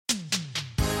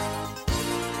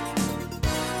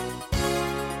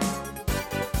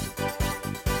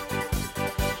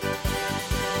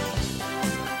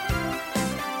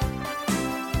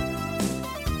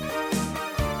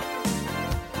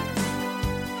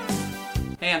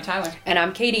Hey, I'm Tyler. And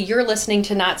I'm Katie. You're listening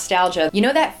to Nostalgia. You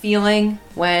know that feeling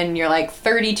when you're like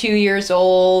 32 years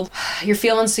old, you're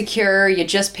feeling secure, you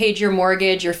just paid your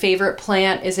mortgage, your favorite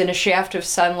plant is in a shaft of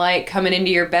sunlight coming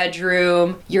into your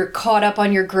bedroom, you're caught up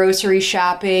on your grocery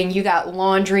shopping, you got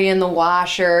laundry in the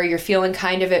washer, you're feeling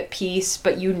kind of at peace,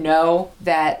 but you know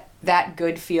that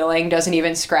good feeling doesn't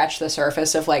even scratch the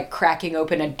surface of like cracking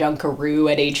open a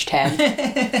Dunkaroo at age 10.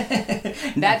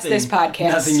 That's this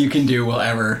podcast. Nothing you can do will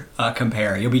ever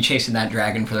compare. You'll be chasing that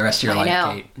dragon for the rest of your life,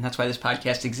 know. Kate. And that's why this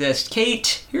podcast exists.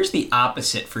 Kate, here's the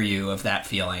opposite for you of that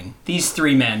feeling. These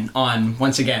three men on,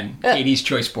 once again, Katie's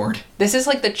choice board. This is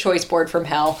like the choice board from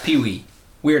hell. Pee-wee,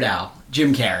 Weird Al,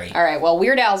 Jim Carrey. All right, well,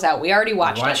 Weird Al's out. We already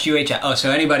watched Watched it. UHF. Oh,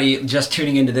 so anybody just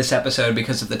tuning into this episode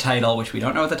because of the title, which we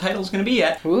don't know what the title's going to be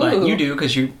yet, but you do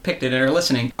because you picked it and are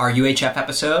listening. Our UHF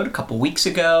episode a couple weeks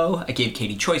ago, I gave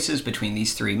Katie choices between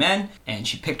these three men, and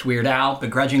she picked Weird Al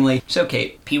begrudgingly. So,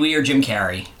 Kate, Pee-wee or Jim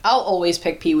Carrey? I'll always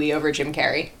pick Pee-wee over Jim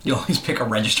Carrey. You always pick a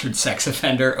registered sex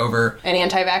offender over... An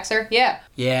anti-vaxxer? Yeah.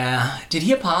 Yeah. Did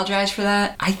he apologize for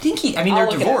that? I think they're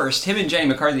divorced. Him and Jenny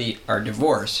McCarthy are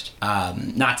divorced.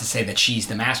 Not to say that she's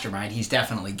the mastermind. He's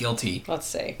definitely guilty. Let's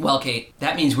see. Well, Kate,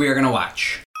 that means we are going to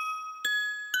watch.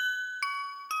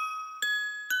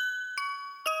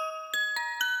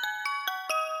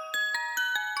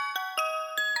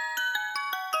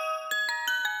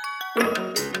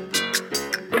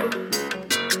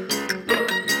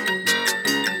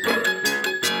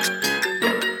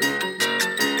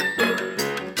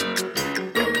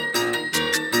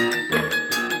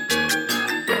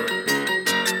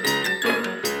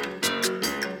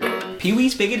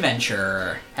 Pee-wee's Big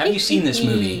Adventure. Have you seen this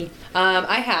movie?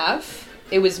 I have.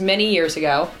 It was many years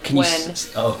ago Go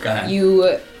ahead.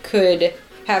 you could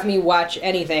have me watch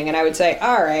anything, and I would say,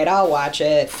 all right, I'll watch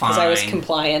it, because I was Fine.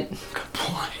 compliant.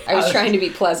 I was trying to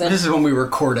be pleasant. This is when we were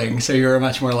recording, so you're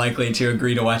much more likely to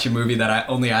agree to watch a movie that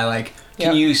I like.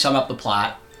 Can you sum up the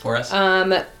plot for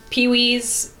us?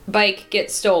 Pee-wee's bike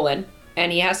gets stolen,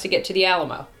 and he has to get to the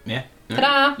Alamo. Yeah.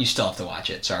 Ta-da! You still have to watch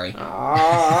it, sorry.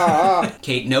 Ah.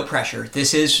 Kate, no pressure.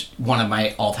 This is one of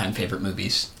my all-time favorite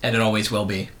movies, and it always will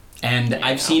be. And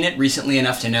I've seen it recently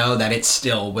enough to know that it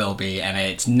still will be, and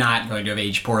it's not going to have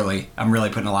aged poorly. I'm really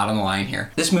putting a lot on the line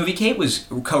here. This movie, Kate, was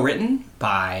co-written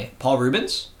by Paul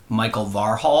Rubens, Michael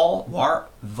Varhol,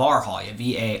 Varhol,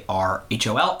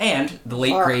 and the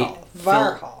late, great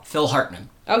Phil Hartman.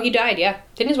 Oh, he died, yeah.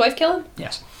 Didn't his wife kill him?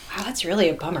 Yes. Wow, that's really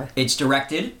a bummer. It's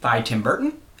directed by Tim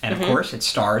Burton, and of course, it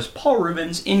stars Paul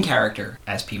Rubens in character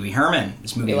as Pee-wee Herman.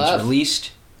 This movie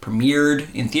was premiered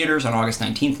in theaters on August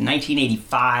 19th,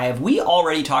 1985. We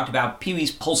already talked about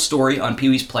Pee-wee's whole story on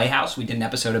Pee-wee's Playhouse. We did an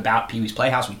episode about Pee-wee's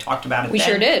Playhouse. We talked about it We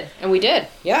sure did, and we did,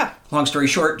 yeah. Long story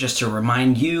short, just to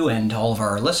remind you and all of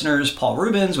our listeners, Paul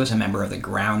Rubens was a member of the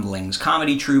Groundlings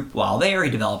comedy troupe. While there,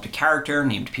 he developed a character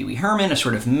named Pee-wee Herman, a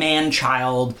sort of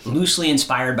man-child, loosely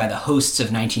inspired by the hosts of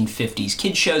 1950s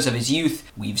kids shows of his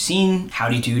youth. We've seen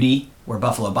Howdy Doody, where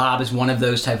Buffalo Bob is one of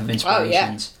those type of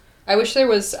inspirations. Oh, yeah. I wish there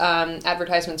was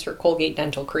advertisements for Colgate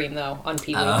Dental Cream, though, on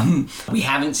Pee-wee. We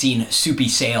haven't seen Soupy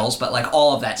Sales, but like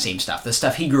all of that same stuff, the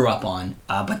stuff he grew up on,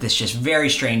 but this just very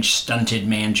strange, stunted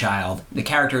man-child. The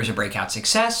character is a breakout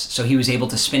success, so he was able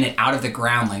to spin it out of the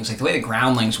Groundlings. Like the way the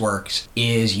Groundlings works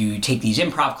is you take these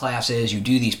improv classes, you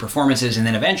do these performances, and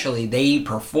then eventually they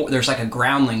perform. There's like a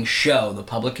Groundlings show the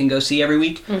public can go see every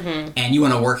week, and you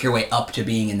want to work your way up to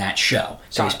being in that show.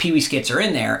 So his Pee-wee skits are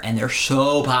in there, and they're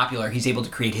so popular, he's able to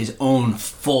create his own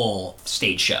full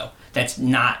stage show that's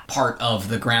not part of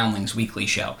the Groundlings weekly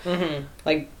show.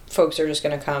 Like, folks are just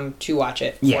going to come to watch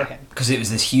it for him. Because it was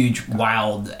this huge,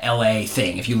 wild LA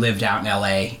thing. If you lived out in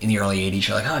LA in the early 80s,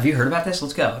 you're like, oh, have you heard about this?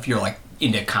 Let's go. If you're like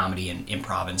into comedy and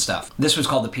improv and stuff. This was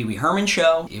called The Pee-wee Herman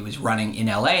Show. It was running in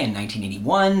LA in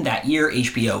 1981. That year,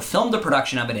 HBO filmed a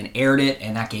production of it and aired it,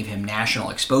 and that gave him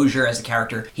national exposure as a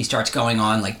character. He starts going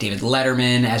on like David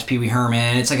Letterman as Pee-wee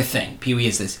Herman. It's like a thing. Pee-wee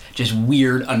is this just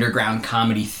weird underground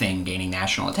comedy thing gaining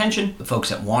national attention. The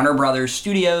folks at Warner Brothers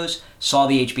Studios saw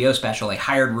the HBO special. They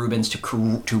hired Rubens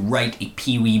to write a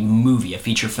Pee-wee movie, a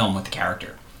feature film with the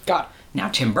character. Got it. Now,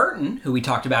 Tim Burton, who we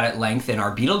talked about at length in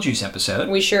our Beetlejuice episode.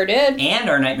 We sure did. And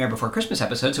our Nightmare Before Christmas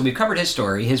episode, so we've covered his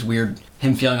story, his weird,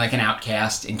 him feeling like an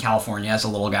outcast in California as a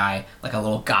little guy, like a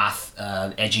little goth,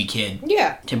 edgy kid.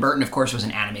 Yeah. Tim Burton, of course, was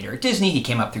an animator at Disney. He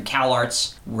came up through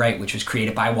CalArts, right, which was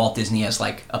created by Walt Disney as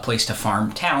like a place to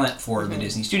farm talent for the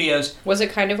Disney studios. Was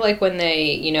it kind of like when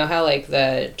they, you know how like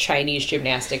the Chinese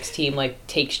gymnastics team like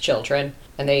takes children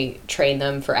and they train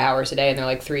them for hours a day and they're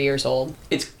like 3 years old?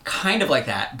 It's kind of like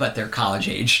that, but they're college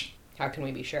age. How can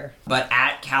we be sure? But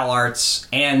at CalArts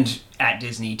and at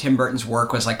Disney, Tim Burton's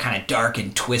work was like kind of dark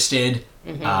and twisted.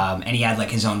 And he had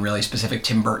like his own really specific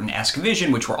Tim Burton-esque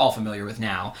vision, which we're all familiar with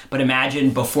now. But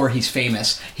imagine before he's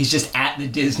famous, he's just at the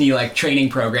Disney like training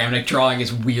program, like drawing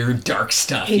his weird dark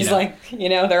stuff. He's like,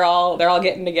 they're all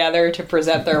getting together to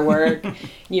present their work.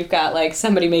 You've got like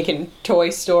somebody making Toy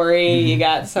Story. You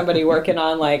got somebody working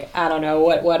on like, I don't know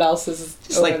what else is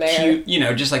just over like there.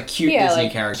 cute, just like cute Disney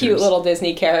like characters. Cute little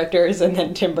Disney characters, and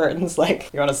then Tim Burton's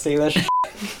like, you want to see this?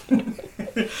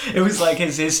 It was like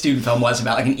his student film was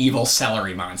about like an evil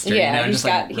celery monster. Yeah, he's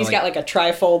got like a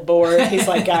trifold board. He's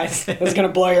like, guys, this is gonna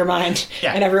blow your mind.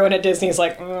 Yeah. And everyone at Disney's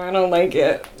like, I don't like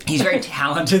it. He's very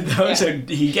talented though, so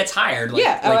he gets hired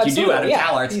like you do out of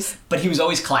CalArts. But he was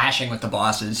always clashing with the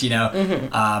bosses,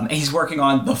 and he's working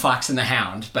on The Fox and the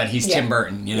Hound, but he's Tim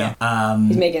Burton,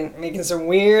 He's making some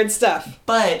weird stuff.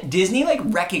 But Disney like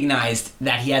recognized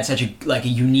that he had such a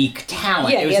unique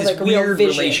talent. Yeah, it was he had, this like, a real weird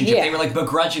vision. relationship. Yeah. They were like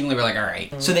begrudgingly were like, all right.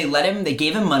 So they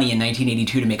gave him money in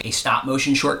 1982 to make a stop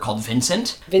motion short called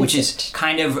Vincent, which is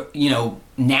kind of,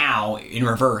 now in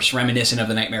reverse, reminiscent of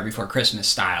the Nightmare Before Christmas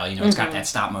style. It's got that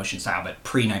stop motion style, but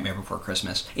pre Nightmare Before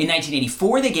Christmas. In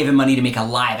 1984, they gave him money to make a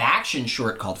live action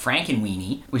short called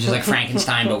Frankenweenie, which is like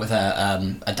Frankenstein but with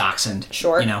a dachshund.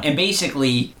 Sure. And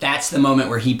basically that's the moment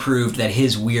where he proved that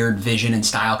his weird vision and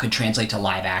style could translate to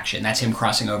live action. That's him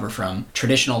crossing over from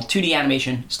traditional 2D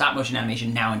animation, stop motion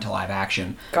animation, now into live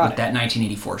action. With that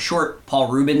 1984 short. Paul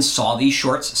Rubens saw these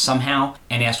shorts somehow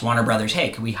and asked Warner Brothers, hey,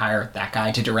 could we hire that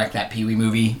guy to direct that Pee-wee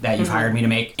movie that you've hired me to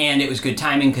make? And it was good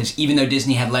timing because even though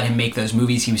Disney had let him make those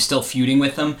movies, he was still feuding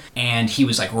with them and he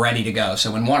was like ready to go.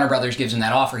 So when Warner Brothers gives him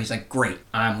that offer, he's like, great,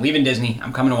 I'm leaving Disney,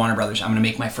 I'm coming to Warner Brothers, I'm going to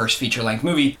make my first feature-length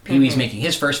movie. Pee-wee's making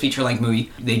his first feature-length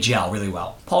movie. They gel really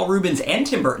well. Paul Rubens and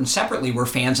Tim Burton separately were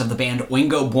fans of the band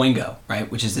Oingo Boingo, right,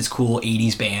 which is this cool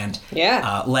 80s band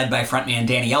led by frontman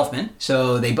Danny Elfman.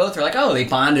 So they both are like, they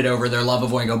bonded over their love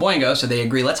of Oingo Boingo, so they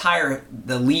agree, let's hire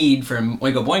the lead from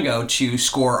Oingo Boingo to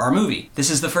score our movie. This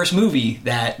is the first movie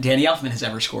that Danny Elfman has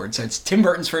ever scored. So it's Tim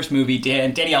Burton's first movie,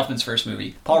 Danny Elfman's first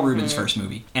movie, Paul Rubens' first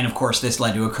movie. And of course, this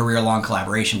led to a career-long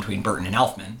collaboration between Burton and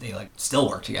Elfman. They still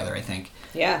work together, I think.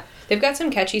 Yeah. They've got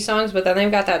some catchy songs, but then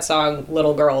they've got that song,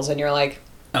 Little Girls, and you're like,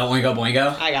 oh, Oingo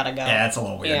Boingo? I gotta go. Yeah, that's a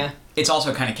little weird. Yeah. It's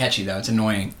also kind of catchy, though. It's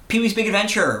annoying. Pee-wee's Big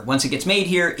Adventure, once it gets made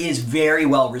here, is very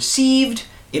well received.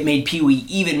 It made Pee-wee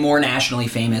even more nationally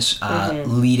famous,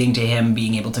 leading to him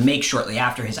being able to make, shortly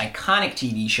after, his iconic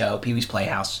TV show, Pee-wee's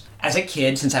Playhouse. As a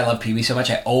kid, since I love Pee-wee so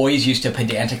much, I always used to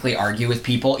pedantically argue with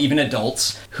people, even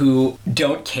adults, who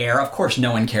don't care. Of course,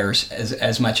 no one cares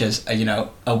as much as,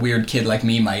 a weird kid like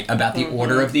me might about the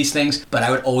order of these things. But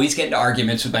I would always get into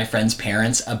arguments with my friends'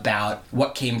 parents about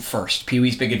what came first,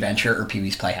 Pee-wee's Big Adventure or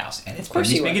Pee-wee's Playhouse. And it's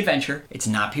Pee-wee's Big Adventure. It's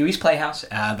not Pee-wee's Playhouse,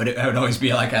 but it would always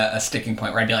be like a sticking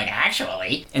point where I'd be like,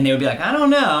 actually. And they would be like, I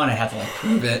don't know. And I'd have to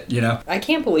prove it, I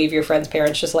can't believe your friends'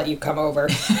 parents just let you come over.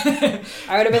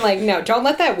 I would have been like, no, don't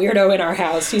let that weirdo in our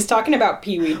house. He's talking about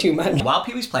Pee-wee too much. While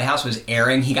Pee-wee's Playhouse was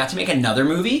airing, he got to make another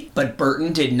movie, but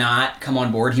Burton did not come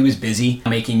on board. He was busy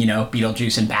making,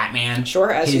 Beetlejuice and Batman.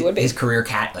 Sure, as he would be. His career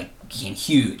became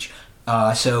huge.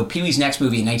 So Pee-wee's next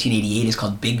movie in 1988 is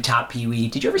called Big Top Pee-wee.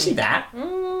 Did you ever see that? I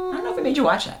don't know if it made you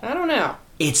watch that. I don't know.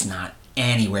 It's not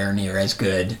anywhere near as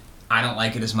good. I don't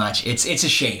like it as much. It's a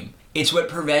shame. It's what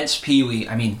prevents Pee-wee.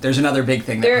 I mean, there's another big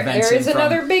thing that prevents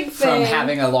him from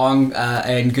having a long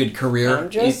and good career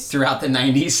throughout the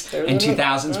 90s and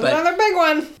 2000s. But another big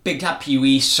one. Big Top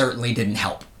Pee-wee certainly didn't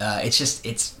help.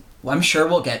 Well, I'm sure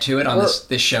we'll get to it on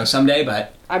this show someday,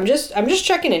 but I'm just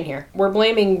checking in here. We're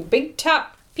blaming Big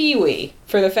Top Pee-wee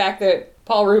for the fact that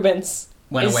Paul Rubens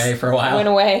went away for a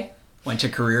while. Went to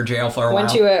career jail for a while.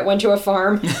 Went to a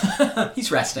farm.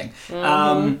 He's resting.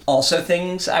 Also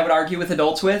things I would argue with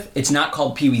adults with. It's not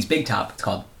called Pee-wee's Big Top. It's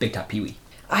called Big Top Pee-wee.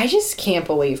 I just can't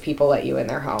believe people let you in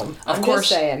their home. Of course,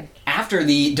 just saying. After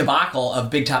the debacle of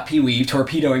Big Top Pee-wee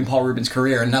torpedoing Paul Rubens'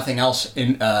 career and nothing else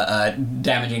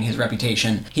damaging his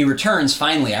reputation, he returns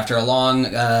finally after a long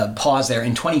pause there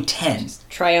in 2010.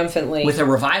 Triumphantly. With a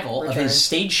revival of his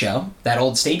stage show, that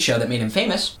old stage show that made him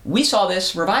famous. We saw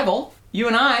this revival, you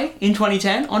and I, in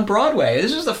 2010 on Broadway.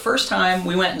 This was the first time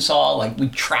we went and saw, we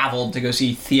traveled to go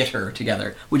see theater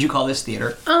together. Would you call this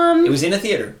theater? It was in a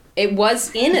theater. It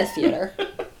was in a theater.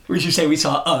 Would you say we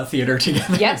saw a theater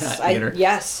together? Yes,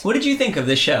 yes. What did you think of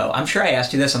this show? I'm sure I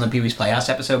asked you this on the Pee-wee's Playhouse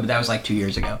episode, but that was 2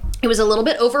 years ago. It was a little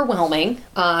bit overwhelming,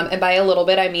 and by a little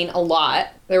bit I mean a lot.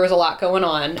 There was a lot going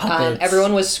on.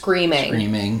 Everyone was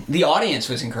screaming. The audience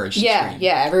was encouraged to scream.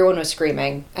 Yeah, everyone was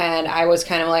screaming, and I was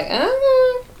kind of like,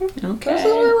 Okay. This is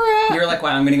where we're at. You're like, wow,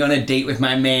 I'm going to go on a date with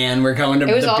my man. We're going to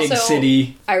It was the big also-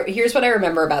 city. Here's what I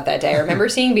remember about that day. I remember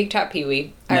seeing Big Top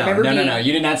Pee-wee. No.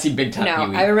 You did not see Big Top No,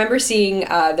 Pee-wee. I remember seeing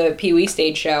the Pee-wee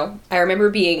stage show. I remember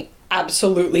being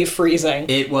absolutely freezing.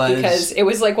 It was... Because it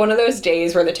was like one of those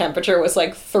days where the temperature was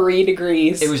like 3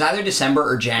 degrees. It was either December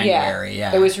or January,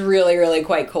 yeah. It was really, really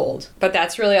quite cold. But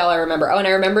that's really all I remember. Oh, and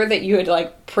I remember that you had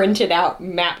like printed out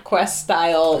MapQuest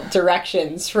style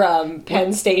directions from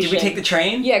Penn Station. Did we take the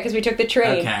train? Yeah, because we took the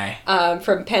train Okay.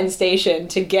 from Penn Station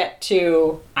to get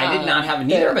to I did not have...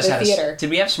 Neither of us the had theater. Did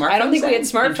we have smartphones I don't think we then? had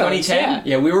smartphones, In 2010?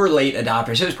 yeah. We were late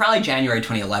adopters. It was probably January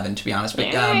 2011, to be honest.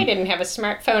 But I didn't have a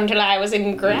smartphone till I was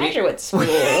in graduate school.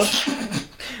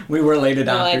 we were late We're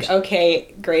adopters. like,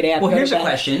 okay, great aunt. Well, go to here's a bed.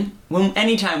 question.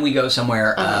 Anytime we go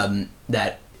somewhere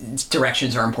that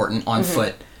directions are important on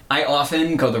foot, I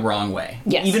often go the wrong way.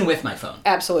 Yes. Even with my phone.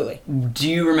 Absolutely. Do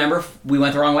you remember if we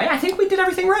went the wrong way? I think we did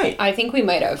everything right. I think we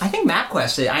might have. I think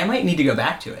MapQuest, I might need to go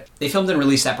back to it. They filmed and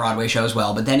released that Broadway show as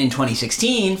well, but then in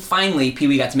 2016, finally,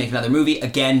 Pee-wee got to make another movie.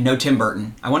 Again, no Tim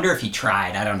Burton. I wonder if he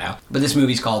tried, I don't know. But this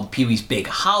movie's called Pee-wee's Big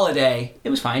Holiday. It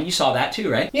was fine. You saw that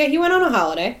too, right? Yeah, he went on a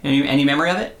holiday. Any memory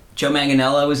of it? Joe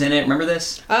Manganiello was in it. Remember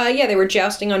this? Yeah, they were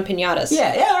jousting on piñatas.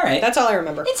 Yeah, all right. That's all I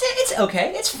remember. It's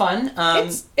okay. It's fun.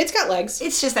 It's got legs.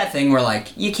 It's just that thing where,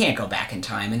 like, you can't go back in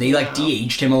time, and they, like,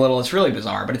 de-aged him a little. It's really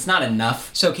bizarre, but it's not enough.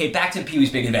 So, Kate, back to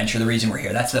Pee-wee's Big Adventure, the reason we're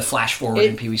here. That's the flash forward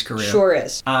in Pee-wee's career. Sure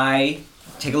is.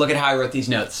 Take a look at how I wrote these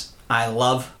notes. I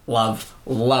love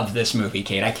this movie,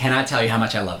 Kate. I cannot tell you how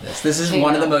much I love this. This is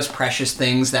one of the most precious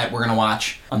things that we're going to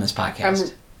watch on this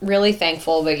podcast. I'm really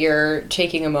thankful that you're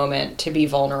taking a moment to be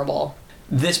vulnerable.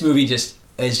 This movie is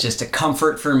just a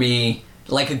comfort for me,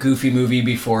 like a Goofy movie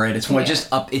before it. It's more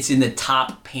just up. It's in the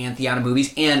top pantheon of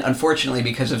movies, and unfortunately,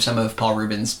 because of some of Paul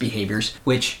Rubens' behaviors,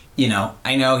 which, you know,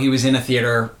 I know he was in a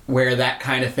theater where that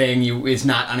kind of thing is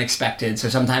not unexpected. So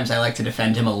sometimes I like to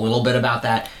defend him a little bit about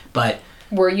that, but.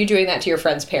 Were you doing that to your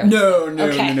friend's parents? No.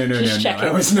 Just checking.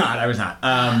 I was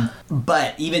not.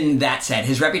 But even that said,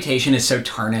 his reputation is so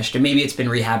tarnished, and maybe it's been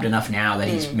rehabbed enough now that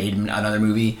he's made another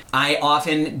movie. I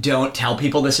often don't tell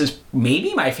people this is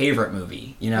maybe my favorite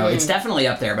movie. You know, it's definitely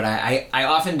up there, but I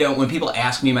often don't. When people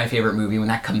ask me my favorite movie, when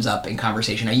that comes up in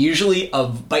conversation, I usually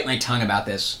bite my tongue about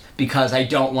this because I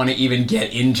don't want to even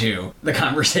get into the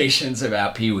conversations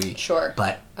about Pee-wee. Sure.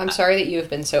 But I'm sorry that you have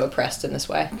been so oppressed in this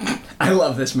way. I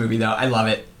love this movie, though. I love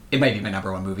it. It might be my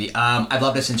number one movie. I've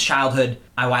loved it since childhood.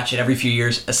 I watch it every few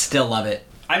years. I still love it.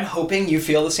 I'm hoping you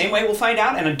feel the same way. We'll find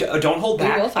out, and don't hold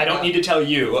back. We will find I don't out. need to tell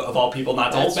you, of all people,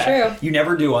 not to hold back. That's true. You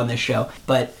never do on this show.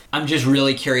 But I'm just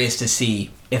really curious to see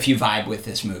if you vibe with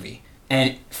this movie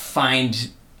and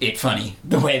find it funny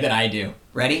the way that I do.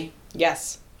 Ready?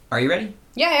 Yes. Are you ready?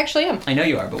 Yeah, I actually am. I know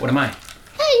you are, but what am I?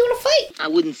 Hey, you want to fight? I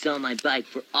wouldn't sell my bike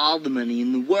for all the money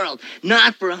in the world.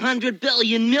 Not for $100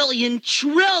 billion, million,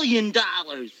 trillion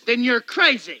dollars. Then you're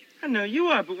crazy. I know you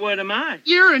are, but what am I?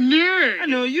 You're a nerd. I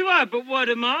know you are, but what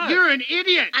am I? You're an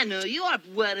idiot. I know you are,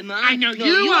 but what am I? I know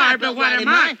you are, but what am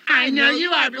I? I know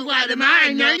you are, but what am I?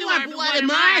 I know you are, but what am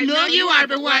I? I know you are,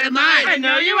 but what am I? I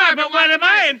know you are, but what am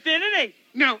I? Infinity.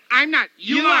 No, I'm not.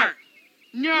 You are.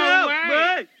 No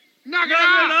way. Wait. Knock it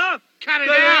Cut it off. off. Cut it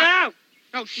Cut it out. out.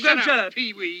 Oh, shut up,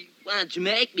 Pee-wee. Why don't you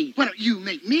make me? Why don't you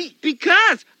make me?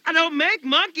 Because I don't make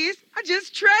monkeys. I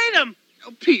just trade them.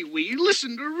 Oh, Pee-wee,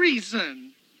 listen to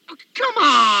reason. Oh, come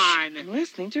on. I'm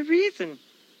listening to reason.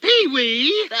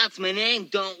 Pee-wee. That's my name.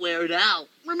 Don't wear it out.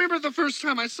 Remember the first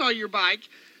time I saw your bike?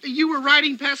 You were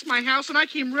riding past my house and I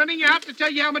came running out to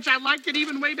tell you how much I liked it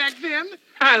even way back then?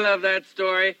 I love that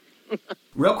story.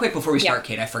 Real quick before we start,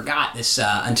 Kate, I forgot this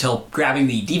until grabbing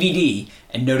the DVD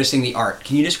and noticing the art.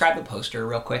 Can you describe the poster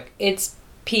real quick? It's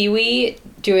Pee-wee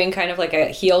doing kind of like a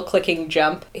heel-clicking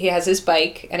jump. He has his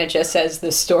bike, and it just says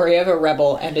the story of a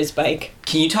rebel and his bike.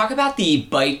 Can you talk about the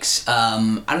bike's, I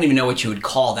don't even know what you would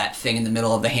call that thing in the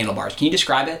middle of the handlebars. Can you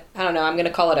describe it? I don't know, I'm going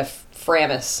to call it a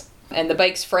Framus. And the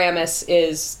bike's Framus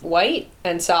is white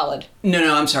and solid.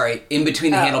 No, I'm sorry. In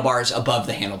between the handlebars, above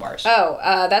the handlebars. Oh,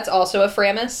 that's also a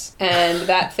Framus. And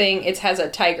that thing, it has a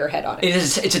tiger head on it.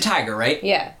 It's a tiger, right?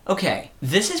 Yeah. Okay.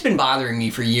 This has been bothering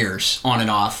me for years, on and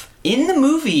off. In the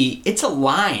movie, it's a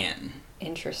lion.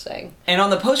 Interesting. And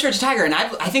on the poster, it's a tiger. And I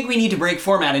think we need to break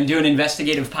format and do an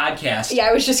investigative podcast. Yeah,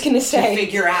 I was just going to To say.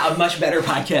 figure out a much better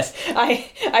podcast.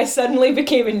 I suddenly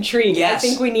became intrigued. Yes. I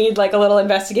think we need like a little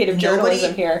investigative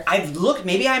journalism here. I've looked,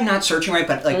 maybe I'm not searching right,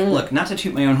 but look, not to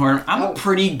toot my own horn, I'm a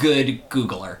pretty good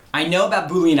Googler. I know about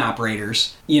Boolean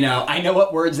operators. You know, I know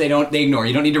what words they ignore.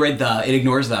 You don't need to read the, it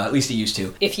ignores the, at least it used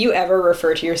to. If you ever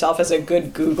refer to yourself as a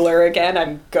good Googler again,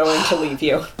 I'm going to leave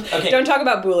you. Okay. Don't talk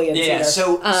about Booleans Yeah, either.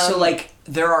 so like,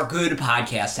 there are good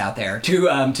podcasts out there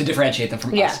to differentiate them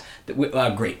from Yeah. us.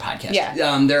 Great podcasts.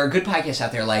 Yeah. There are good podcasts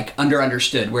out there like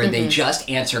Understood where they just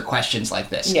answer questions like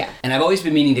this. Yeah. And I've always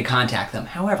been meaning to contact them.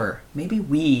 However, maybe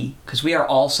we, because we are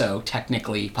also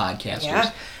technically podcasters,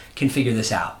 Yeah. can figure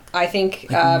this out. I think,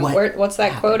 Like, what's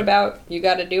that happened? quote about? You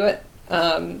got to do it.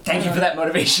 Thank you for that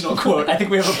motivational quote. I think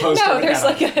we have a poster. No, with there's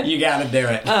that like on. You gotta do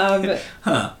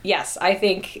it. Yes, I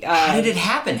think. How did it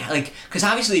happen? Like, because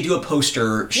obviously they do a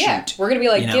poster shoot. Yeah, we're gonna be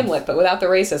like you know? Gimlet, but without the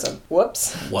racism.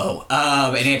 Whoops. Whoa.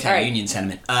 An anti-union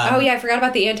sentiment. Oh yeah, I forgot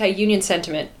about the anti-union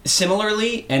sentiment.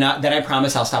 Similarly, and then I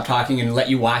promise I'll stop talking and let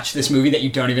you watch this movie that you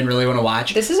don't even really want to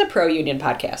watch. This is a pro-union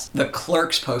podcast. The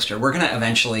Clerks poster. We're gonna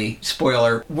eventually,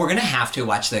 spoiler, we're gonna have to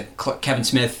watch the Kevin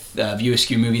Smith View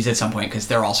Askew movies at some point because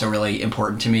they're also really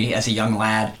important to me as a young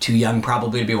lad. Too young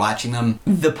probably to be watching them.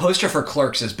 The poster for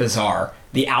Clerks is bizarre.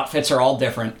 The outfits are all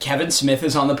different. Kevin Smith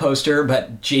is on the poster,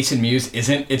 but Jason Mewes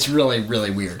isn't. It's really,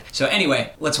 really weird. So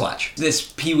anyway, let's watch.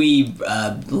 This Pee-wee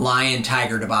lion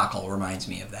tiger debacle reminds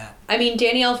me of that. I mean,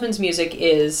 Danny Elfman's music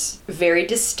is very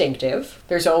distinctive.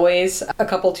 There's always a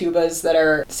couple tubas that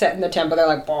are set in the tempo. They're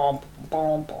like, boom,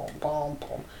 boom, boom, boom,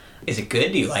 boom. Is it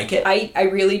good? Do you like it? I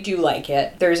really do like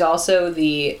it. There's also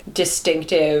the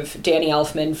distinctive Danny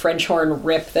Elfman French horn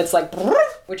rip that's like,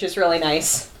 which is really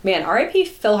nice. Man, R.I.P.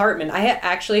 Phil Hartman. I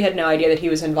actually had no idea that he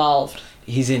was involved.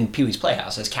 He's in Pee-wee's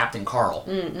Playhouse as Captain Carl.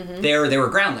 Mm-hmm. They were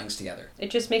groundlings together. It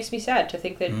just makes me sad to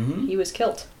think that he was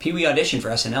killed. Pee-wee auditioned for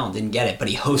SNL and didn't get it, but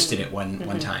he hosted it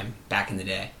one time back in the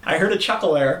day. I heard a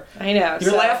chuckle there. I know.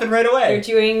 You're laughing right away. They're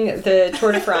doing the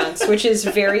Tour de France, which is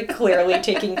very clearly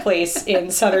taking place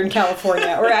in Southern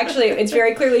California. Or actually, it's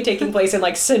very clearly taking place in,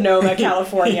 like, Sonoma,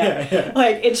 California. Yeah.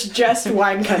 Like, it's just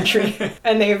wine country.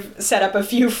 And they've set up a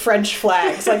few French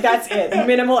flags. Like, that's it.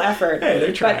 Minimal effort. Hey,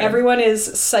 they're trying. But everyone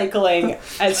is cycling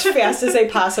as fast as they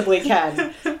possibly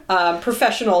can.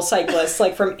 Professional cyclists,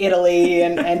 like, from Italy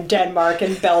and Denmark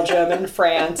and Belgium and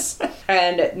France.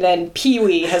 And then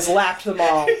Pee-wee has lapped them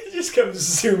all. He just comes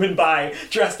zooming by,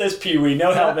 dressed as Pee-wee,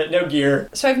 no helmet, no gear.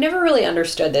 So I've never really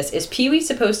understood this. Is Pee-wee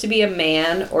supposed to be a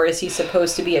man, or is he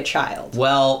supposed to be a child?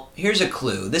 Well, here's a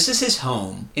clue. This is his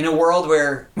home in a world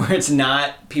where it's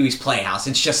not Pee-wee's Playhouse.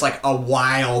 It's just like a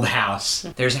wild house.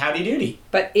 There's Howdy Doody.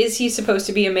 But is he supposed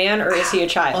to be a man, or is he a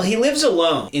child? Well, he lives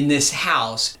alone in this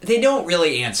house. They don't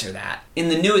really answer that. In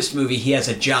the newest movie, he has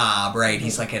a job, right?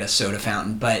 He's like at a soda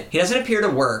fountain, but he doesn't appear to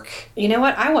work. You know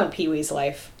what? I want Pee-wee's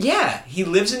life. Yeah, he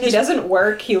lives in this... He doesn't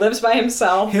work. He lives by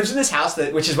himself. He lives in this house,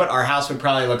 which is what our house would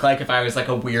probably look like if I was like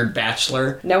a weird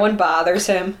bachelor. No one bothers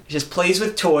him. He just plays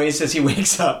with toys as he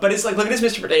wakes up. But it's like, look at his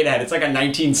Mr. Potato Head. It's like a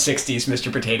 1960s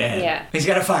Mr. Potato Head. Yeah. He's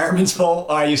got a fireman's pole.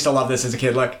 Oh, I used to love this as a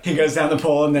kid. Look, he goes down the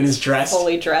pole and then his dress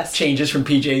Fully dressed. changes from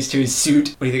PJs to his suit.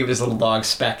 What do you think of his little dog,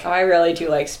 Speck? Oh, I really do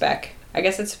like Speck. I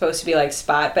guess it's supposed to be like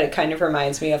Spot, but it kind of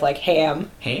reminds me of like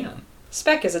ham. Ham.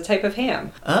 Speck is a type of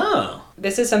ham. Oh.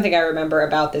 This is something I remember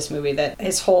about this movie, that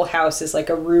his whole house is like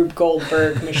a Rube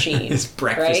Goldberg machine. His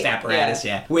breakfast right? apparatus,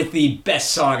 yeah. With the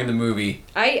best song in the movie.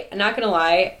 Not gonna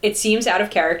lie, it seems out of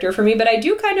character for me, but I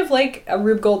do kind of like a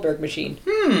Rube Goldberg machine.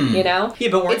 You know? Yeah,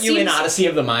 but weren't It you in seems- Odyssey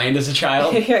of the Mind as a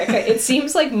child? It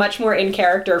seems like much more in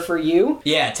character for you.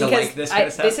 Yeah, to Because like this kind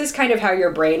of stuff. this is kind of how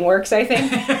your brain works, I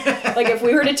think. Like, if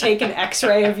we were to take an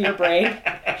x-ray of your brain,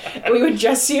 we would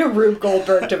just see a Rube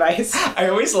Goldberg device. I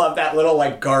always love that little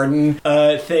like garden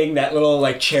thing, that little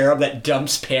like cherub that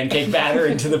dumps pancake batter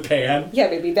into the pan. Yeah,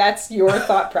 baby, that's your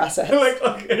thought process. Like,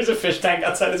 look, there's a fish tank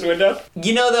outside his window.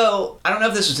 You know, though, I don't know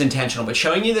if this was intentional, but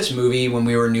showing you this movie when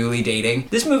we were newly dating,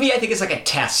 this movie I think is like a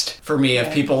test for me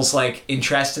of people's like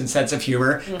interest and sense of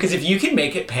humor. Because if you can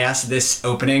make it past this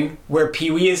opening where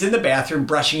Pee-wee is in the bathroom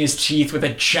brushing his teeth with a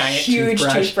giant Huge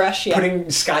toothbrush, yeah. putting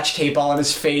scotch tape all on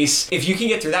his face, if you can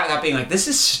get through that without being like, this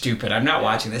is stupid, I'm not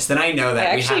watching this, then I know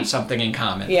that we have something in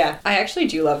common. Yeah, I actually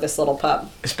do love this little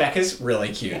pup. Speck is really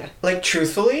cute. Yeah. Like,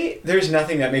 truthfully, there's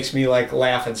nothing that makes me, like,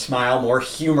 laugh and smile more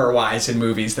humor-wise in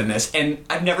movies than this, and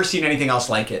I've never seen anything else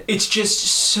like it. It's just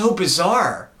so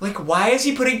bizarre. Like, why is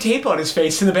he putting tape on his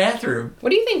face in the bathroom? What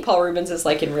do you think Paul Rubens is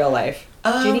like in real life?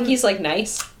 Do you think he's, like,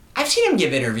 nice? I've seen him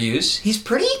give interviews. He's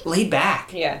pretty laid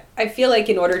back. Yeah. I feel like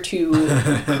in order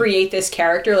to create this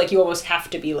character, like, you almost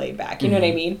have to be laid back. You know what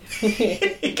I mean?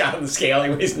 He got on the scale, he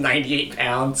weighs 98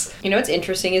 pounds. You know what's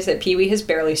interesting is that Pee-wee has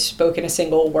barely spoken a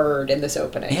single word in this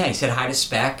opening. Yeah, he said hi to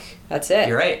Speck. That's it.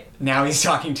 You're right. Now he's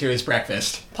talking to his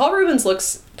breakfast. Paul Rubens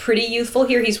looks pretty youthful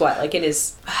here. He's what, like in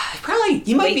his...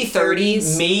 He might late be 30,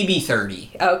 30s? maybe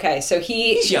 30. Okay, so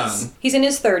He's young. He's in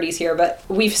his 30s here, but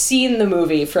we've seen the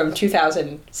movie from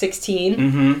 2016.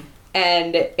 Mm-hmm.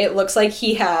 And it looks like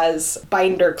he has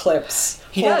binder clips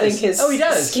holding his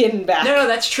skin back. No,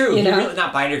 that's true. You know? Really,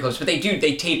 not binder clips, but they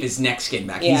tape his neck skin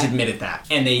back. Yeah. He's admitted that.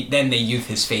 And then they youth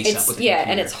his face up with the computer.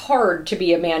 and it's hard to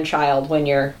be a man-child when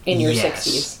you're in your Yes.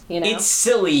 60s, you know? It's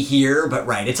silly here, but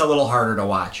right, it's a little harder to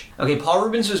watch. Okay, Paul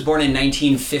Rubens was born in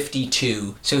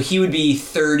 1952, so he would be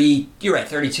 30, you're right,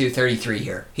 32, 33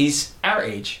 here. He's our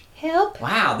age. Help.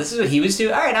 Wow, this is what he was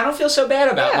doing. All right, I don't feel so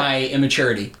bad about my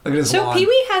immaturity. Look at his So lawn.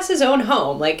 Pee-wee has his own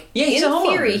home. Like, Yeah, he's in a homeowner.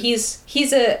 theory,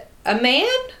 he's a man?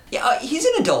 Yeah, he's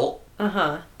an adult.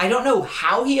 Uh-huh. I don't know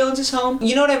how he owns his home.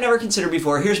 You know what I've never considered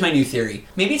before? Here's my new theory.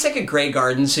 Maybe it's like a Grey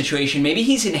Gardens situation. Maybe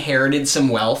he's inherited some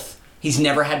wealth. He's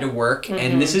never had to work,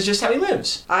 and this is just how he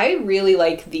lives. I really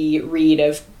like the read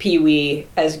of Pee-wee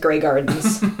as Grey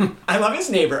Gardens. I love his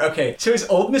neighbor. Okay, so his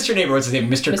old Mr. Neighbor, what's his name?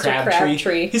 Mr.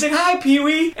 Crabtree. He's like, hi,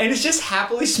 Pee-wee. And is just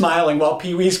happily smiling while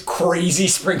Pee-wee's crazy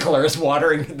sprinkler is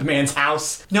watering the man's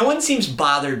house. No one seems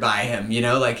bothered by him, you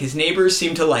know? Like, his neighbors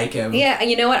seem to like him. Yeah,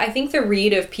 and you know what? I think the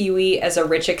read of Pee-wee as a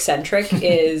rich eccentric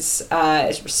is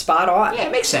spot on. Yeah,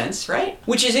 it makes sense, right?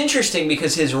 Which is interesting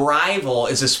because his rival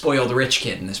is a spoiled rich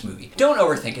kid in this movie. Don't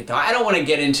overthink it, though. I don't want to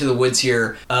get into the woods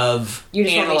here of You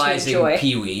just want me to analyzing enjoy.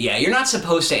 Pee-wee. Yeah, you're not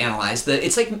supposed to analyze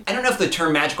it's like, I don't know if the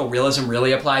term magical realism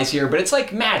really applies here, but it's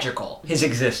like magical, his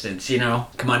existence, you know?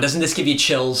 Come on, doesn't this give you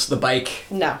chills, the bike?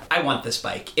 No. I want this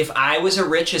bike. If I was a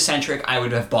rich eccentric, I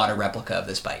would have bought a replica of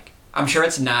this bike. I'm sure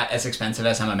it's not as expensive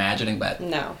as I'm imagining, but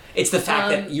No. it's the fact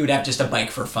that you would have just a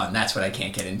bike for fun. That's what I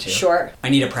can't get into. Sure. I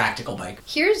need a practical bike.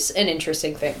 Here's an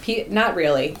interesting thing. Not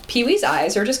really. Pee-wee's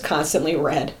eyes are just constantly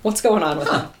red. What's going on with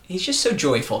him? He's just so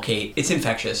joyful, Kate. It's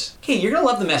infectious. Kate, you're gonna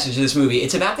love the message of this movie.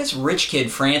 It's about this rich kid,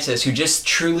 Francis, who just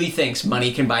truly thinks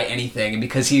money can buy anything, and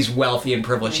because he's wealthy and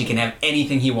privileged, he can have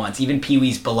anything he wants, even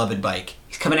Pee-wee's beloved bike.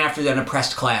 He's coming after an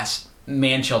oppressed class.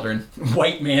 Man-children.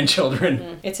 White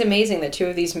man-children. It's amazing that two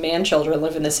of these man-children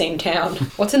live in the same town.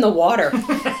 What's in the water?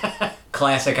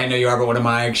 Classic, I know you are, but what am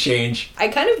I? Exchange. I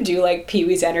kind of do like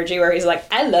Pee-wee's energy where he's like,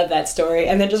 I love that story,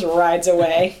 and then just rides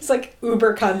away. He's like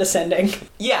uber condescending.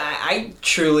 Yeah, I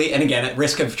truly, and again, at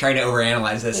risk of trying to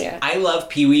overanalyze this, Yeah. I love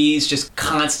Pee-wee's just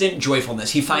constant joyfulness.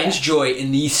 He finds joy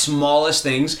in the smallest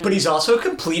things, but he's also a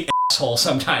complete asshole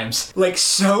sometimes. Like,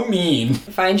 so mean.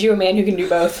 Find you a man who can do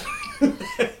both.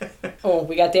 Oh,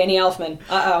 we got Danny Elfman.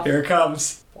 Uh-oh. Here it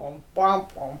comes.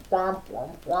 That's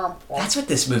what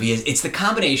this movie is. It's the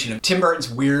combination of Tim Burton's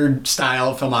weird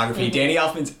style filmography, Danny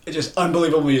Elfman's just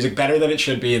unbelievable music, better than it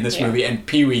should be in this movie, and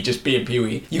Pee-wee just being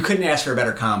Pee-wee. You couldn't ask for a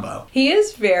better combo. He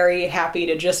is very happy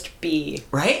to just be.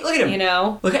 Right? Look at him. You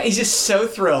know? Look at, he's just so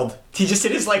thrilled. He just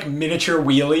did his like miniature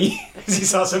wheelie because he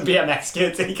saw some BMX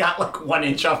kids and he got like 1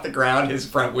 inch off the ground, his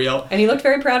front wheel. And he looked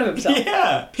very proud of himself.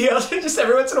 Yeah. He also just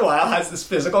every once in a while has this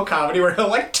physical comedy where he'll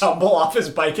like tumble off his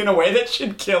bike in a way that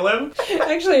should kill him.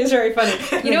 Actually, it's very funny.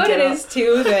 You know what it is,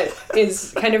 too, that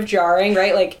is kind of jarring,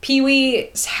 right? Like,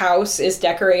 Pee-wee's house is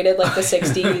decorated like the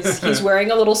 60s. He's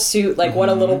wearing a little suit like what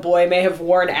a little boy may have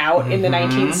worn out in the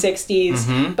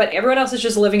 1960s. But everyone else is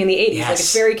just living in the 80s. Yes. Like,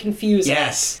 it's very confusing.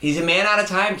 Yes. He's a man out of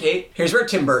time, Kate. Here's where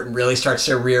Tim Burton really starts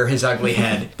to rear his ugly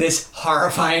head. This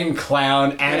horrifying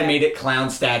clown, animated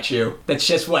clown statue that's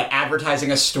just,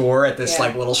 advertising a store at this,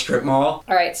 like, little strip mall?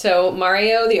 All right, so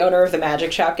Mario, the owner of the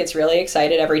magic shop, gets really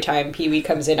excited every time Pee-wee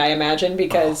comes in, I imagine,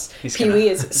 because Pee-wee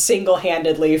is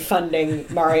single-handedly funding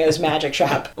Mario's magic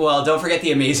shop. Well, don't forget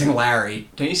the amazing Larry.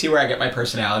 Don't you see where I get my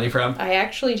personality from? I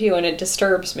actually do, and it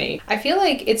disturbs me. I feel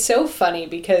like it's so funny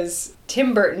because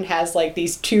Tim Burton has like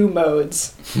these two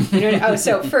modes. You know?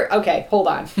 Okay, hold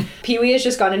on. Pee-wee has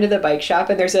just gone into the bike shop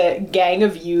and there's a gang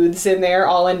of youths in there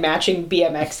all in matching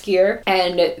BMX gear.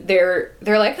 And they're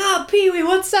like, oh, Pee-wee,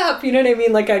 what's up? You know what I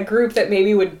mean? Like a group that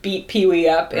maybe would beat Pee-wee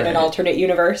up in an alternate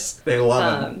universe. They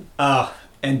love him. Oh,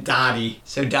 and Dottie.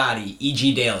 So Dottie,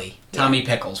 E.G. Daily, Tommy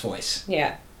Pickles' voice.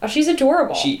 Yeah. Oh, she's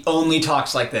adorable. She only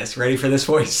talks like this. Ready for this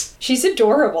voice? She's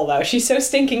adorable, though. She's so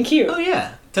stinking cute. Oh,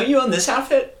 yeah. Don't you own this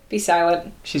outfit? Be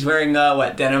silent. She's wearing,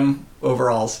 denim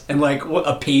overalls and, like,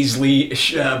 a paisley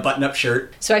button-up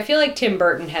shirt. So I feel like Tim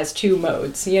Burton has two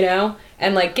modes, you know?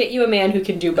 And, like, get you a man who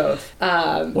can do both. What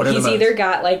are the he's modes? either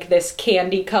got, like, this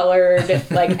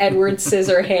candy-colored, like, Edward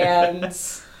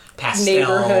Scissorhands pastel,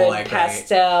 neighborhood like,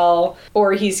 pastel,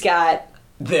 or he's got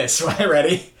this.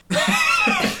 Ready?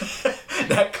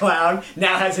 That clown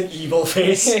now has an evil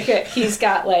face. he's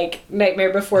got like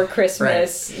Nightmare Before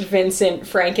Christmas, right. Vincent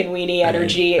Frankenweenie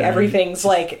energy. Right. Everything's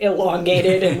like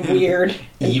elongated and weird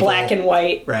and black and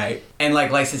white. Right. And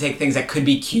like likes to take things that could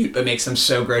be cute but makes them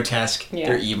so grotesque. Yeah.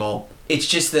 They're evil. It's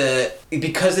just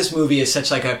because this movie is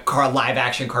such like a live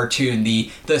action cartoon,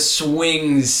 the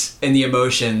swings and the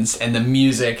emotions and the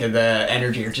music and the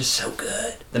energy are just so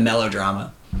good. The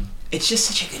melodrama. It's just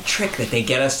such a good trick that they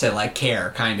get us to like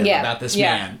care kind of about this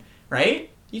man, right?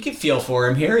 You can feel for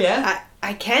him here, yeah?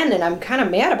 I can, and I'm kind of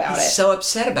mad about it. He's so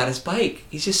upset about his bike.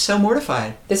 He's just so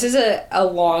mortified. This is a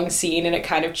long scene, and it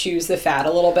kind of chews the fat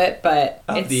a little bit, but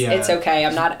it's okay.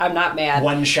 I'm not mad.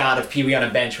 One shot of Pee-wee on a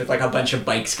bench with like a bunch of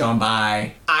bikes going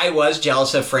by. I was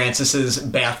jealous of Francis's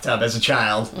bathtub as a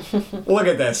child. Look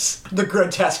at this. The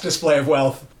grotesque display of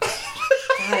wealth.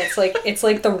 God, it's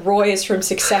like the Roys from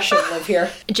Succession live here.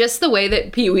 Just the way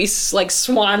that Pee-wee like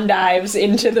swan dives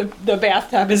into the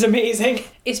bathtub is amazing.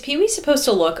 Is Pee-wee supposed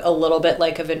to look a little bit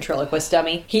like a ventriloquist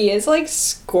dummy? He is like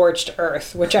scorched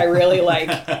earth, which I really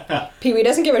like. Pee-wee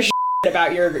doesn't give a shit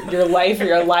about your life or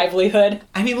your livelihood.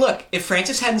 I mean, look, if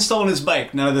Francis hadn't stolen his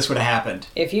bike, none of this would have happened.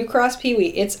 If you cross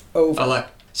Pee-wee, it's over. Oh, look.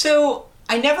 So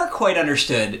I never quite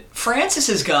understood.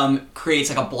 Francis's gum creates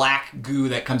like a black goo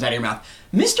that comes out of your mouth.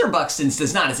 Mr. Buxton's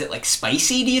does not. Is it like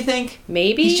spicy, do you think?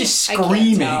 Maybe. He's just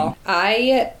screaming.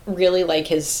 I really like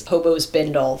his hobo's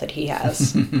bindle that he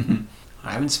has.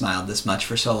 I haven't smiled this much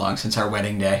for so long since our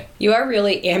wedding day. You are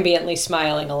really ambiently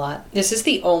smiling a lot. This is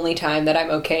the only time that I'm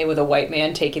okay with a white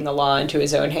man taking the law into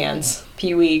his own hands.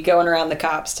 Pee-wee going around the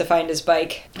cops to find his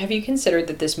bike. Have you considered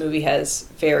that this movie has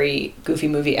very Goofy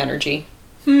movie energy?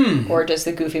 Or does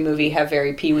the Goofy movie have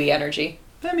very Pee-wee energy?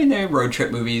 I mean, they're road trip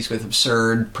movies with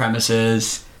absurd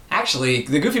premises. Actually,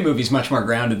 the Goofy movie's much more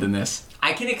grounded than this.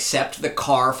 I can accept the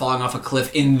car falling off a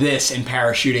cliff in this and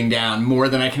parachuting down more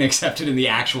than I can accept it in the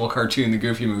actual cartoon, the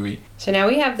Goofy movie. So now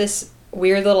we have this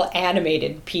weird little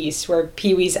animated piece where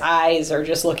Pee-wee's eyes are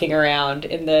just looking around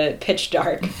in the pitch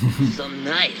dark. Some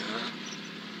night,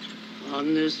 huh?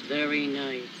 On this very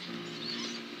night,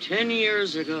 10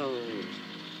 years ago,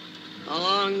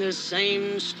 along this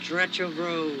same stretch of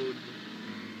road,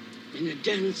 in a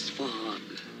dense fog,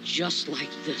 just like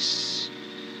this,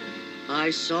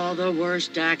 I saw the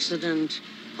worst accident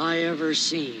I ever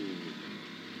seen.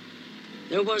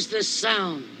 There was this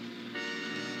sound,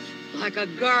 like a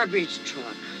garbage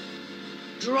truck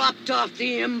dropped off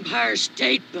the Empire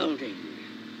State Building.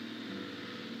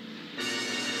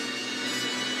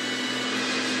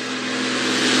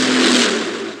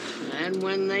 And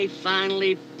when they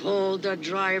finally pulled the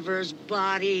driver's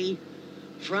body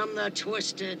from the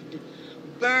twisted,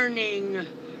 burning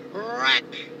wreck,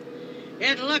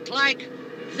 it looked like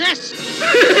this.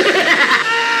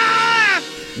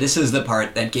 This is the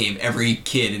part that gave every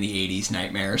kid in the 80s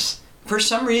nightmares. For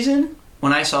some reason,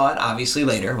 when I saw it, obviously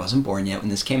later, I wasn't born yet when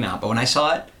this came out, but when I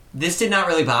saw it, this did not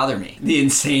really bother me. The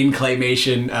insane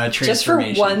claymation transformation. Just for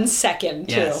 1 second,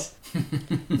 too. Yes.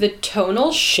 The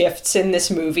tonal shifts in this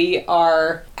movie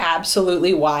are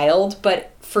absolutely wild,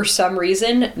 but for some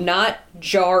reason, not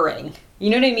jarring. You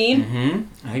know what I mean?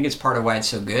 Mm-hmm. I think it's part of why it's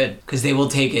so good, because they will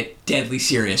take it deadly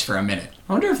serious for a minute.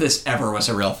 I wonder if this ever was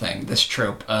a real thing, this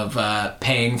trope of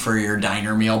paying for your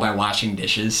diner meal by washing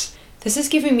dishes. This is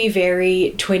giving me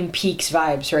very Twin Peaks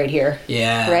vibes right here.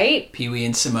 Yeah. Right? Pee-wee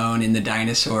and Simone in the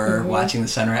dinosaur watching the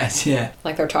sunrise. Yeah.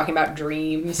 Like they're talking about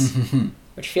dreams,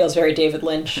 which feels very David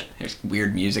Lynch. There's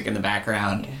weird music in the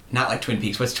background. Yeah. Not like Twin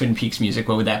Peaks. What's Twin Peaks music?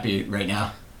 What would that be right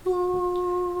now?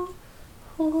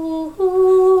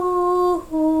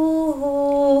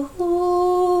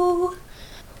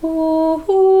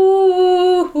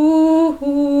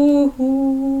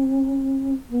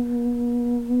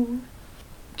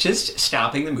 Just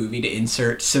stopping the movie to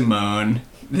insert Simone,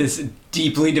 this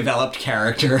deeply developed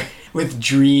character with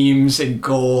dreams and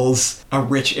goals, a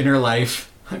rich inner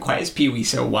life. Like, why is Pee-wee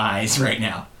so wise right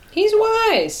now? He's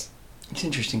wise. It's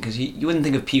interesting because you wouldn't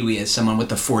think of Pee-wee as someone with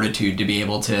the fortitude to be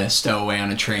able to stow away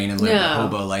on a train and live the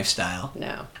hobo lifestyle.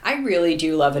 No. I really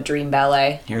do love a dream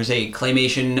ballet. Here's a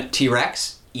claymation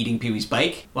T-Rex eating Pee-wee's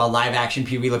bike, while live-action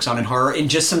Pee-wee looks on in horror in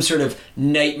just some sort of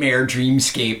nightmare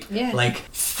dreamscape, like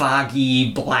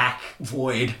foggy black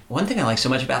void. One thing I like so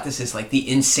much about this is like the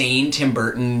insane Tim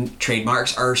Burton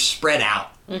trademarks are spread out.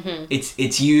 Mm-hmm.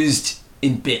 It's used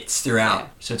in bits throughout,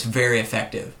 so it's very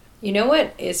effective. You know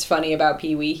what is funny about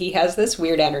Pee-wee? He has this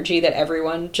weird energy that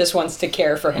everyone just wants to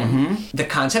care for him. The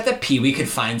concept that Pee-wee could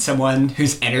find someone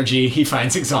whose energy he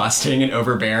finds exhausting and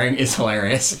overbearing is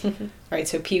hilarious. Right,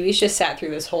 so Pee-wee's just sat through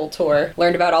this whole tour,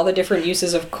 learned about all the different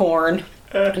uses of corn,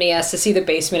 and he asked to see the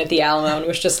basement at the Alamo and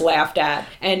was just laughed at.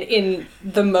 And in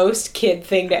the most kid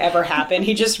thing to ever happen,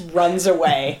 he just runs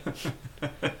away.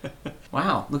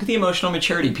 Wow, look at the emotional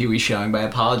maturity Pee-wee's showing by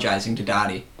apologizing to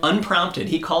Dottie. Unprompted,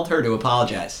 he called her to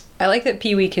apologize. I like that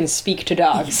Pee-wee can speak to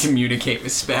dogs. Communicate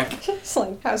with Speck. It's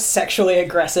like how sexually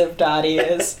aggressive Dottie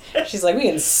is. She's like, we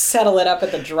can settle it up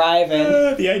at the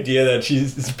drive-in. The idea that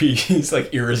Pee-wee's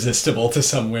like irresistible to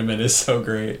some women is so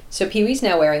great. So Pee-wee's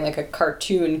now wearing like a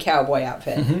cartoon cowboy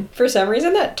outfit. For some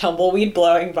reason, that tumbleweed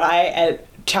blowing by at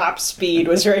top speed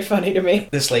was very funny to me.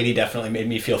 This lady definitely made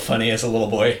me feel funny as a little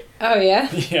boy. Oh,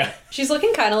 yeah? Yeah. She's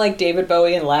looking kind of like David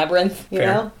Bowie in Labyrinth, you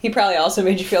Fair. know? He probably also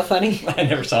made you feel funny. I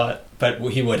never saw it, but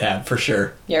he would have, for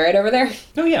sure. You all right over there?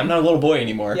 Oh yeah, I'm not a little boy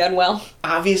anymore. You unwell?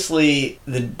 Obviously,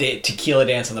 the tequila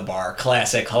dance on the bar,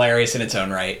 classic, hilarious in its own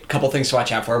right. Couple things to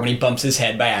watch out for when he bumps his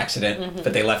head by accident,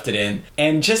 but they left it in.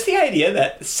 And just the idea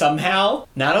that somehow,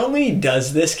 not only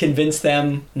does this convince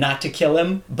them not to kill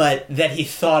him, but that he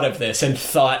thought of this and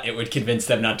thought it would convince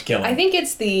them not to kill him. I think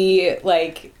it's the,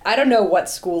 like, I don't know what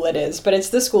school it is, but it's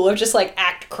the school of just, like,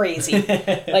 act crazy.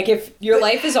 Like, if your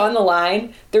life is on the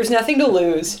line, there's nothing to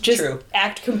lose. Just True.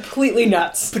 act completely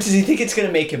nuts. But does he think it's going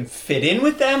to make him fit in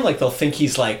with them? Like, they'll think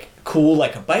he's, like, cool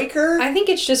like a biker? I think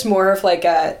it's just more of, like,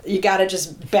 you gotta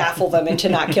just baffle them into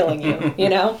not killing you, you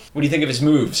know? What do you think of his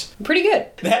moves? Pretty good.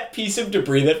 That piece of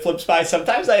debris that flips by,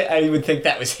 sometimes I would think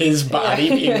that was his body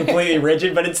Yeah. being completely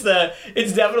rigid, but it's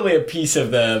definitely a piece of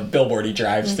the billboard he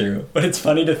drives through. But it's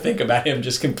funny to think about him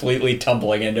just completely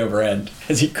tumbling end over end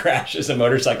as he crashes a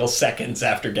motorcycle seconds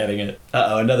after getting it.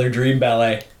 Uh-oh, another dream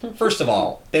ballet. First of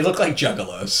all, they look like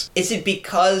juggalos. Is it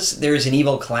because there's an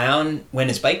evil clown when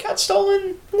his bike got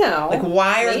stolen? No. Like,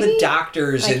 why are the Maybe?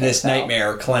 doctors I in this think so.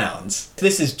 nightmare clowns?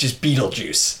 This is just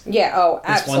Beetlejuice. Yeah, oh,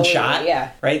 This absolutely. one shot,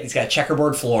 Yeah. right? He's got a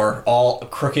checkerboard floor, all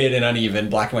crooked and uneven,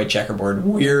 black and white checkerboard,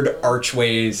 weird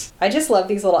archways, I just love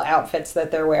these little outfits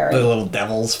that they're wearing. the little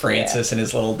devils, Francis and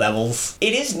his little devils.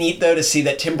 It is neat, though, to see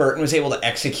that Tim Burton was able to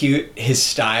execute his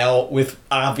style with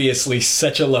obviously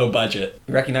such a low budget.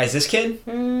 You recognize this kid?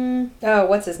 Oh,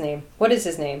 what's his name? What is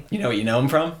his name? You know what you know him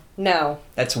from? No.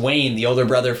 That's Wayne, the older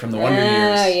brother from the Wonder Oh,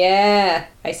 Years. yeah.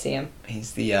 I see him.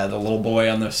 He's the little boy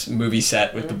on the movie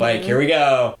set with the bike. Here we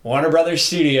go. Warner Brothers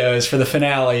Studios for the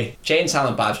finale. Jay and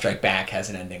Silent Bob Strike Back has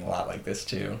an ending a lot like this,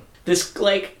 too. This,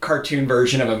 like, cartoon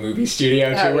version of a movie studio,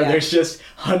 too, Oh, where yeah. there's just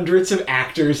hundreds of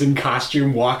actors in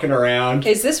costume walking around.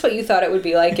 Is this what you thought it would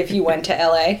be like if you went to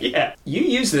LA? Yeah. You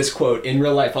use this quote in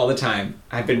real life all the time.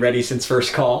 I've been ready since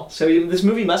first call. So this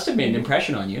movie must have made an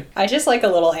impression on you. I just like a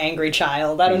little angry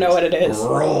child. I don't know what it is.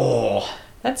 Roll.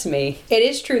 That's me. It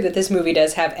is true that this movie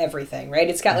does have everything, right?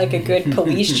 It's got like a good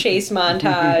police chase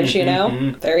montage, you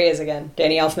know? There he is again,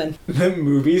 Danny Elfman. The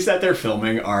movies that they're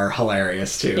filming are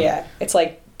hilarious, too. Yeah, it's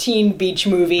like teen beach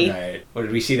movie. Right. What did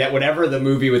we see? That whatever the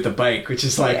movie with the bike, which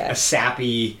is like Yeah. a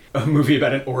sappy movie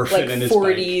about an orphan Like and his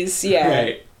 40s, bike. yeah.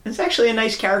 Right. It's actually a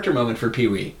nice character moment for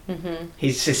Pee-wee. Mm-hmm.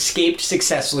 He's escaped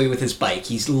successfully with his bike.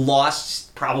 He's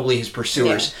lost probably his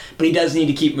pursuers, but he does need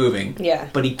to keep moving. Yeah.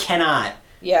 But he cannot.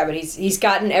 Yeah, but he's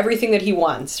gotten everything that he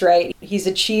wants, right? He's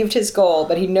achieved his goal,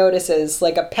 but he notices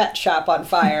like a pet shop on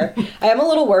fire. I am a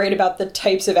little worried about the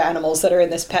types of animals that are in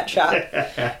this pet shop.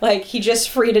 Like, he just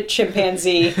freed a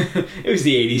chimpanzee. It was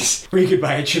the 80s where you could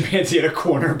buy a chimpanzee at a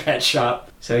corner pet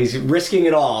shop. So he's risking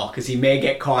it all because he may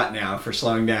get caught now for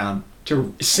slowing down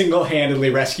to single-handedly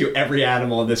rescue every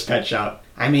animal in this pet shop.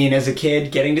 I mean, as a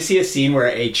kid, getting to see a scene where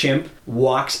a chimp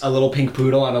walks a little pink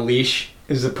poodle on a leash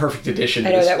is a perfect addition.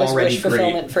 I know, It's that was already wish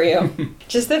fulfillment for you.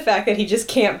 Just the fact that he just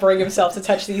can't bring himself to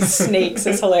touch these snakes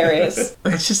is hilarious.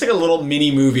 It's just like a little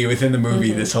mini movie within the movie,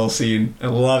 Mm-hmm. this whole scene. I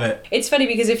love it. It's funny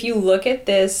because if you look at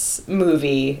this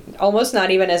movie, almost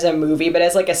not even as a movie, but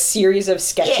as like a series of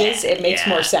sketches, Yeah, it makes yeah.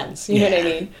 more sense. You know what I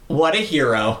mean? What a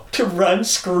hero. To run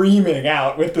screaming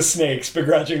out with the snakes,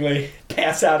 begrudgingly.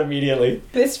 Pass out immediately.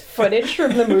 This footage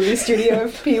from the movie studio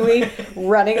of Pee-wee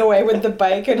running away with the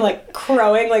bike and like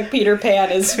crowing like Peter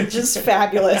Pan is just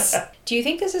fabulous. Do you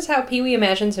think this is how Pee-wee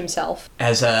imagines himself?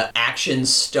 As a action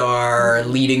star,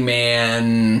 leading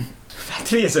man. The fact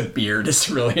that he has a beard is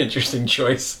a really interesting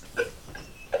choice.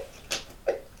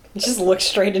 He just looks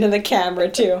straight into the camera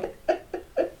too.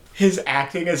 his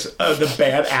acting as the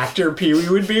bad actor Pee-wee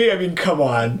would be. I mean, come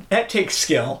on. That takes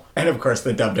skill. And of course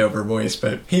the dubbed over voice,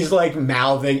 but he's like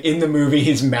mouthing, in the movie,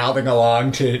 he's mouthing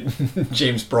along to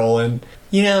James Brolin.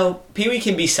 You know, Pee-wee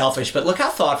can be selfish, but look how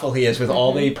thoughtful he is with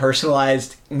all the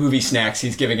personalized movie snacks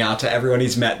he's giving out to everyone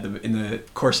he's met in the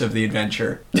course of the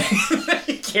adventure.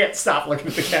 He can't stop looking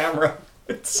at the camera.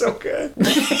 It's so good.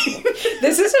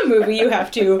 This is a movie you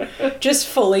have to just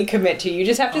fully commit to. You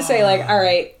just have to say, like, all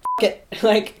right, f- it.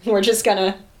 Like, we're just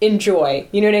gonna enjoy.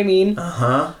 You know what I mean?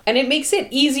 Uh-huh. And it makes it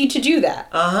easy to do that.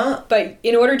 Uh-huh. But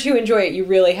in order to enjoy it, you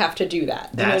really have to do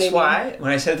that. You know That's what I mean? why,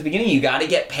 when I said at the beginning, you got to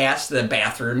get past the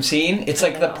bathroom scene. It's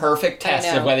like the perfect test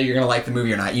know. of whether you're going to like the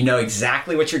movie or not. You know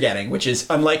exactly what you're getting, which is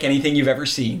unlike anything you've ever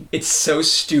seen. It's so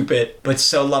stupid, but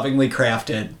so lovingly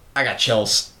crafted. I got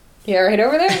chills. Yeah, right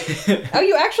over there? Oh,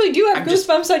 you actually do have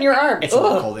goosebumps on your arm. It's a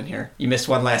little cold in here. You missed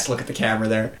one last look at the camera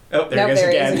there. Oh, there Nope, it goes there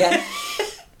again. it is again.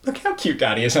 Look how cute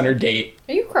Dottie is on her date.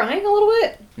 Are you crying a little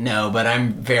bit? No, but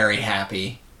I'm very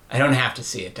happy. I don't have to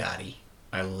see it, Dottie.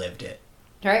 I lived it.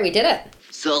 All right, we did it.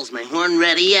 So is my horn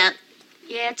ready yet?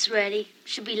 Yeah, it's ready.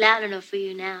 Should be loud enough for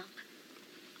you now.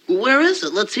 Well, where is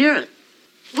it? Let's hear it.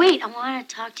 Wait, I want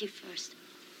to talk to you first.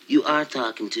 You are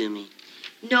talking to me.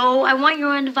 No, I want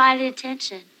your undivided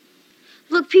attention.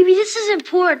 Look, Pee-wee, this is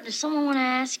important. There's someone I want to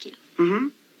ask you. Mm-hmm.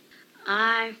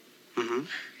 I Mm-hmm.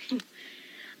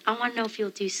 want to know if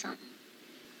you'll do something.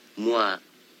 What?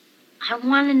 I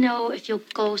want to know if you'll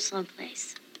go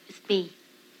someplace with me.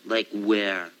 Like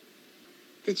where?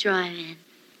 The drive-in.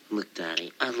 Look,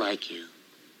 Daddy, I like you.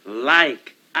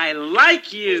 I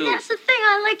like you. That's the thing.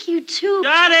 I like you, too.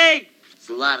 Daddy! There's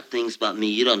a lot of things about me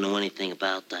you don't know anything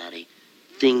about, Daddy.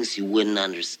 Things you wouldn't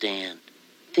understand.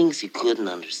 Things you couldn't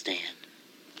understand.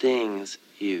 Things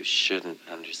you shouldn't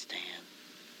understand.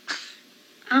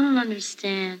 I don't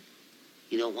understand.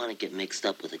 You don't want to get mixed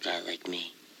up with a guy like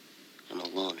me. I'm a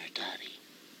loner, Daddy.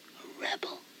 A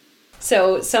rebel.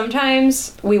 So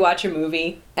sometimes we watch a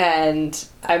movie and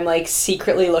I'm like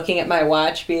secretly looking at my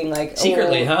watch being like,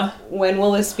 Secretly, oh, huh? When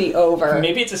will this be over?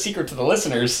 Maybe it's a secret to the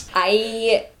listeners.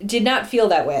 I did not feel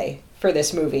that way for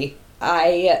this movie.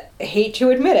 I hate to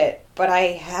admit it, but I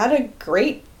had a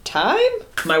great time.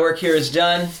 My work here is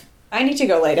done. I need to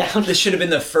go lay down. This should have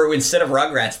been the first, instead of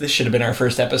Rugrats, this should have been our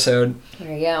first episode.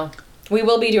 There you go. We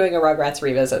will be doing a Rugrats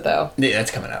revisit though. Yeah,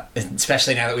 that's coming up.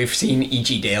 Especially now that we've seen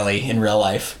E.G. Daily in real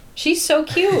life. She's so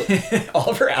cute. All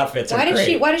of her outfits are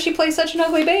great. Why did she play such an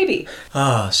ugly baby?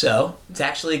 Oh, so it's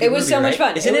actually a good It was movie, so much right?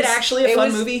 fun. Isn't it actually a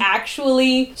fun movie? It was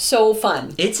actually so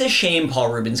fun. It's a shame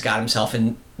Paul Rubens got himself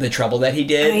in the trouble that he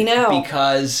did. I know.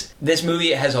 Because this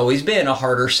movie has always been a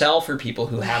harder sell for people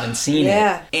who haven't seen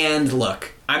Yeah. it. And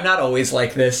look, I'm not always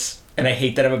like this. And I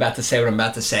hate that I'm about to say what I'm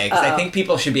about to say. Because I think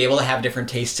people should be able to have different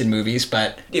tastes in movies.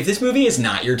 But if this movie is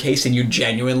not your taste and you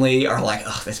genuinely are like,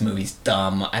 oh, this movie's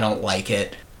dumb, I don't like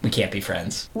it, we can't be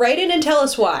friends. Write in and tell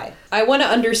us why. I want to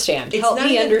understand. It's Help not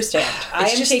me even- understand. I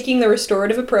am just- taking the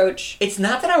restorative approach. It's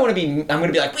not that I'm going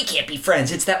to be like, we can't be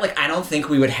friends. It's that, like, I don't think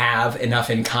we would have enough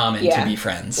in common to be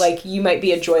friends. Like, you might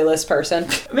be a joyless person.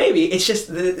 Maybe. It's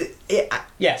just,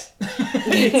 yes.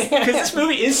 Because this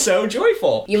movie is so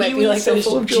joyful. You might be Pee-wee like is so those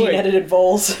full of joy. gene-edited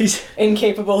voles,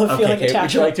 incapable of feeling Okay, attachment.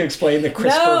 would you like to explain the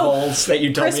CRISPR voles that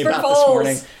you told me about this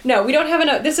morning? No, we don't have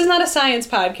enough. This is not a science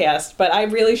podcast, but I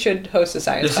really should host a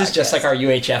science podcast. This is just like our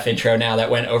UHF intro now that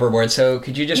went overboard. So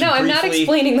could you just No, I'm briefly... not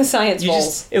explaining the science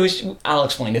voles. I'll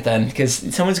explain it then, because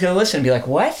someone's going to listen and be like,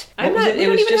 what? I'm not. We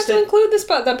don't even have to include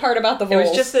the part about the It voles.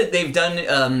 was just that they've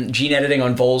done gene editing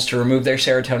on voles to remove their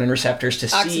serotonin receptors to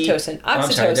see... Oxytocin. Oh,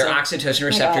 I'm sorry, their oxytocin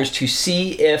receptors to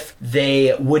see if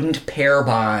they wouldn't pair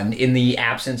bond in the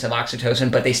absence of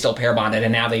oxytocin, but they still pair bonded.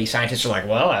 And now the scientists are like,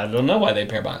 well, I don't know why they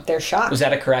pair bond. They're shocked. Was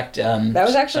that a correct That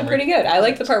was actually summary? pretty good. I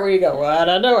like the part where you go, well, I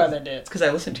don't know why they did. It's because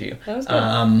I listened to you. That was good.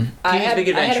 I had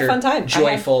a fun time.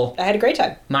 Joyful. I had a great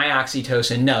time. My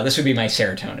oxytocin. No, this would be my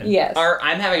serotonin. Yes.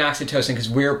 I'm having oxytocin because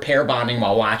we're pair bonding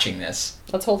while watching this.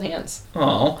 Let's hold hands.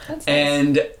 Oh. That's nice.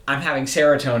 And I'm having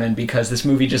serotonin because this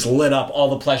movie just lit up all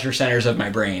the pleasure centers of my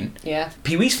brain. Yeah.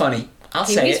 Pee-wee's funny. I'll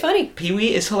say it. Pee-wee's funny.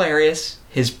 Pee-wee is hilarious.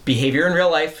 His behavior in real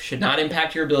life should not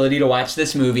impact your ability to watch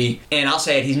this movie. And I'll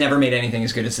say it, he's never made anything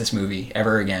as good as this movie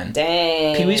ever again.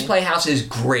 Dang. Pee-wee's Playhouse is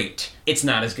great. It's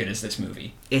not as good as this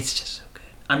movie. It's just so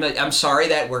good. I'm sorry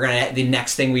that the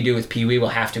next thing we do with Pee-wee will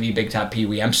have to be Big Top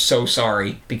Pee-wee. I'm so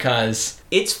sorry because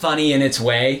it's funny in its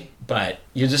way, but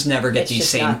You'll just never get It's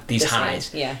just these not the same.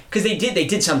 highs. Yeah. Because they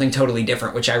did something totally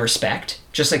different, which I respect.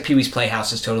 Just like Pee-wee's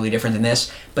Playhouse is totally different than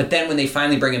this. But then when they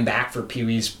finally bring him back for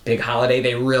Pee-wee's Big Holiday,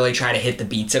 they really try to hit the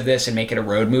beats of this and make it a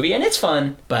road movie. And it's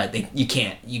fun, but you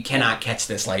cannot catch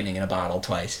this lightning in a bottle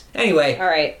twice. Anyway. All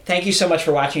right. Thank you so much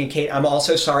for watching it, Kate. I'm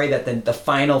also sorry that the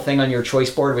final thing on your choice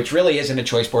board, which really isn't a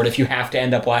choice board if you have to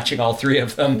end up watching all three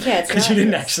of them. Yeah, it's because not. you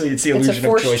didn't actually, it's the It's a illusion of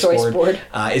forced choice board.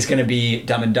 is going to be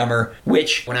Dumb and Dumber,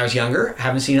 which, when I was younger,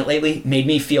 haven't seen it lately, made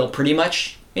me feel pretty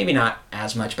much, maybe not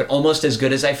as much, but almost as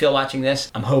good as I feel watching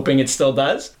this. I'm hoping it still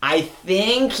does. I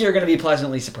think you're going to be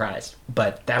pleasantly surprised,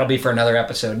 but that'll be for another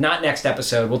episode. Not next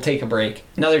episode. We'll take a break.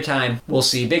 Another time, we'll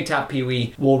see Big Top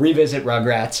Pee-wee. We'll revisit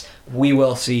Rugrats. We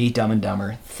will see Dumb and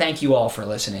Dumber. Thank you all for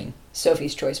listening.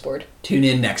 Sophie's choice board. Tune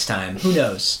in next time. Who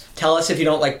knows? Tell us if you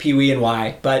don't like Pee-wee and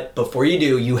why. But before you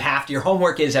do, you have to, your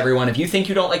homework is, everyone, if you think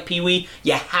you don't like Pee-wee,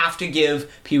 you have to give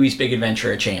Pee-wee's Big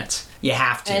Adventure a chance. You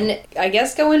have to. And I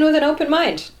guess go in with an open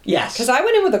mind. Yes. Because I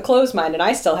went in with a closed mind and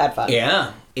I still had fun.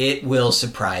 Yeah. It will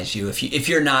surprise you if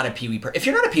you're not a Pee-wee if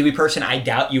you're not a Pee-wee person. I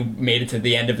doubt you made it to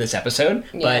the end of this episode.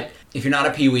 Yeah. But if you're not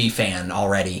a Pee-wee fan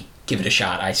already, give it a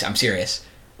shot. I'm serious.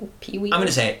 Pee-wee. I'm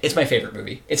gonna say it's my favorite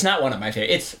movie. It's not one of my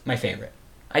favorite. It's my favorite.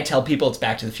 I tell people it's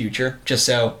Back to the Future, just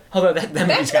so. Although that Back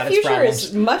movie's to got the its Future problems.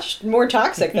 is much more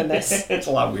toxic than this. It's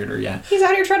a lot weirder, yeah. He's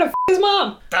out here trying to f his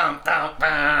mom.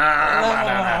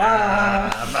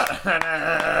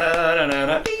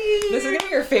 This is gonna be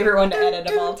your favorite one to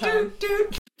edit of all time.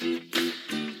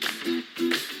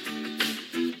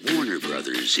 Warner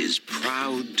Brothers is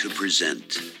proud to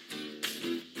present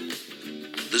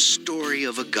the story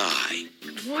of a guy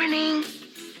Good morning.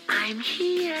 I'm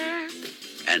here.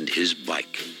 and his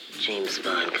bike James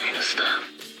Bond kind of stuff.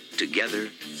 together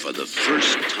for the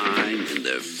first time in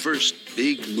their first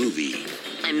big movie.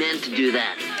 I meant to do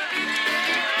that.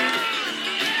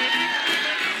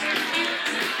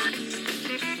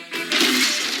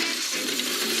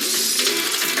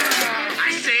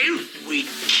 I say we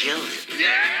kill it.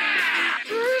 Yeah!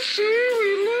 I say we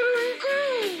let him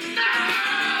go.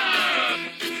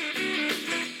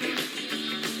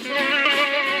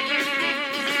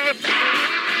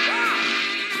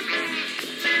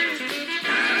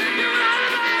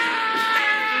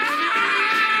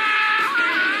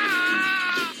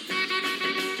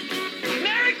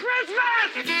 Merry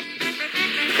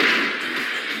Christmas!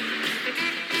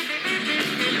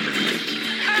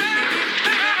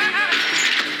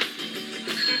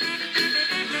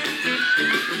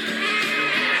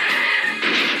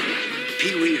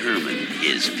 Pee-wee Herman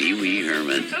is Pee-wee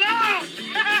Herman. Hello!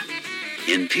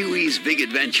 In Pee-wee's Big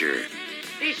Adventure,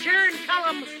 Be sure and tell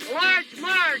them Large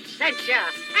Marge sent ya.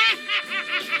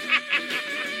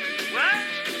 What?